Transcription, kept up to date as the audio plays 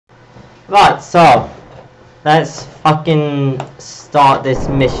Right, so let's fucking start this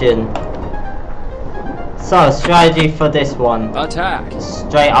mission. So, strategy for this one. Attack.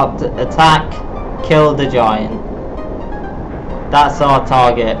 Straight up to attack, kill the giant. That's our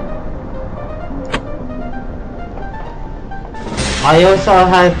target. I also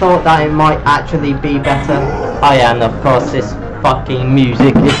had thought that it might actually be better. Oh yeah, and of course this fucking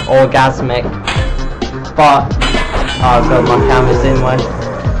music is orgasmic. But, oh god, my camera's in way.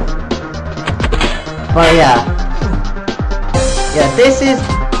 But yeah. Yeah, this is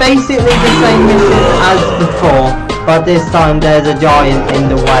basically the same mission as before, but this time there's a giant in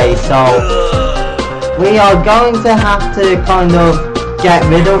the way, so we are going to have to kind of get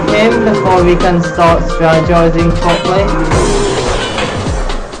rid of him before we can start strategizing properly.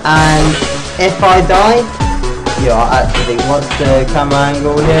 And if I die, actually, what's the camera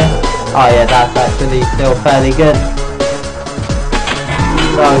angle here? Oh yeah, that's actually still fairly good.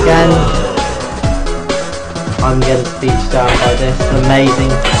 So again, I'm getting speech down by this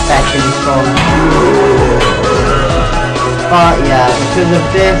amazing second song. But yeah, because of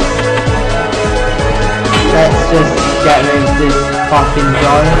this, let's just get rid of this fucking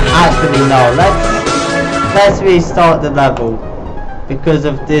giant. Actually no, let's restart the level because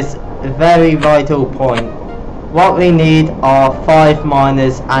of this very vital point. What we need are 5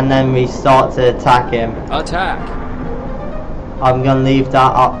 miners and then we start to attack him. Attack. I'm gonna leave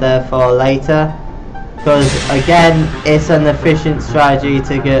that up there for later. Because again, it's an efficient strategy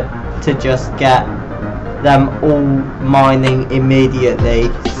to just get them all mining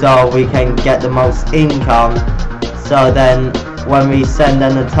immediately, so we can get the most income. So then, when we send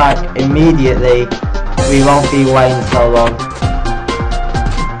an attack immediately, we won't be waiting so long.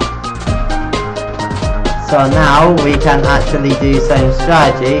 So now we can actually do the same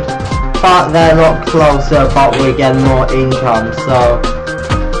strategy, but they're a lot closer, but we're getting more income. So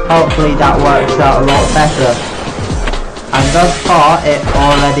hopefully that works out a lot better, and thus far it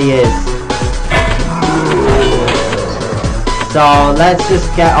already is. So let's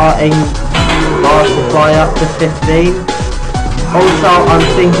just get our supply up to 15. Also, I'm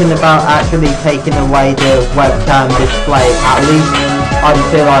thinking about actually taking away the webcam display, at least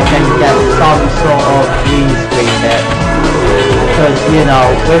until I can get some sort of green screen bit. Because, you know,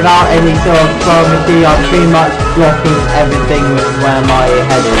 without any sort of chroma key, I'm pretty much blocking everything with where my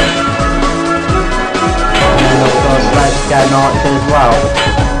head is. And then of course, let's get an archer as well.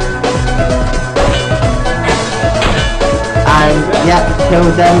 And, yep, kill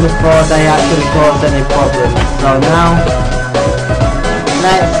them before they actually cause any problems. So now,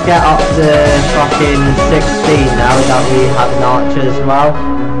 let's get up to fucking 16 now that we have an archer as well.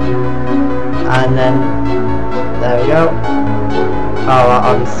 And then, there we go. Oh,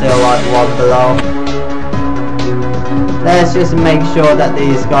 I'm still like 1 below. Let's just make sure that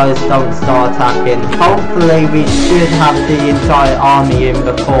these guys don't start attacking. Hopefully we should have the entire army in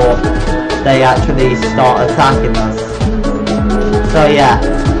before they actually start attacking us. So yeah.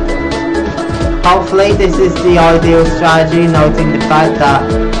 Hopefully this is the ideal strategy, noting the fact that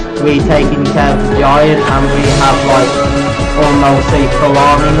we're taking care of the giant and we have like almost a full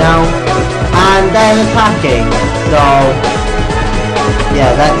army now. And they're attacking. So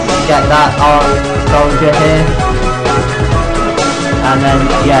yeah, let's get that soldier here. And then,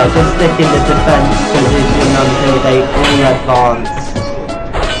 yeah, just stick in the defense position until they all advance.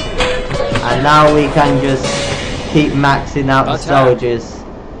 And now we can just keep maxing out the soldiers.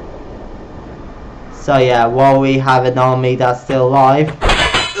 So yeah, while we have an army that's still alive,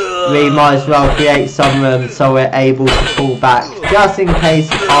 we might as well create some room so we're able to pull back, just in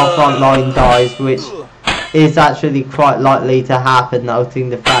case our front line dies, which is actually quite likely to happen, noting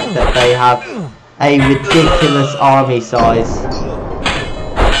the fact that they have a ridiculous army size.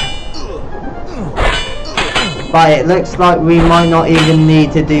 But it looks like we might not even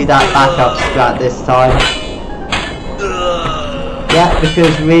need to do that backup strat this time. Yeah,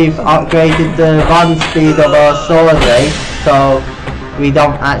 because we've upgraded the run speed of our swordry, so we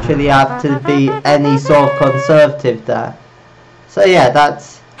don't actually have to be any sort of conservative there. So yeah,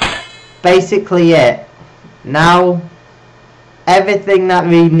 that's basically it. Now, everything that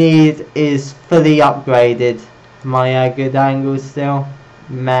we need is fully upgraded. My good angle still?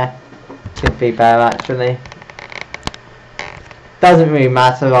 Meh. Could be better actually. Doesn't really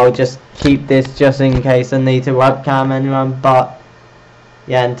matter, I'll just keep this just in case I need to webcam anyone, but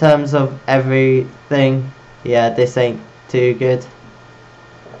yeah, in terms of everything, yeah, this ain't too good.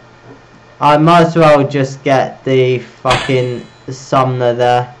 I might as well just get the fucking summoner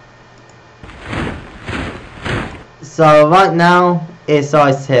there. So right now it's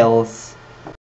Ice Hills.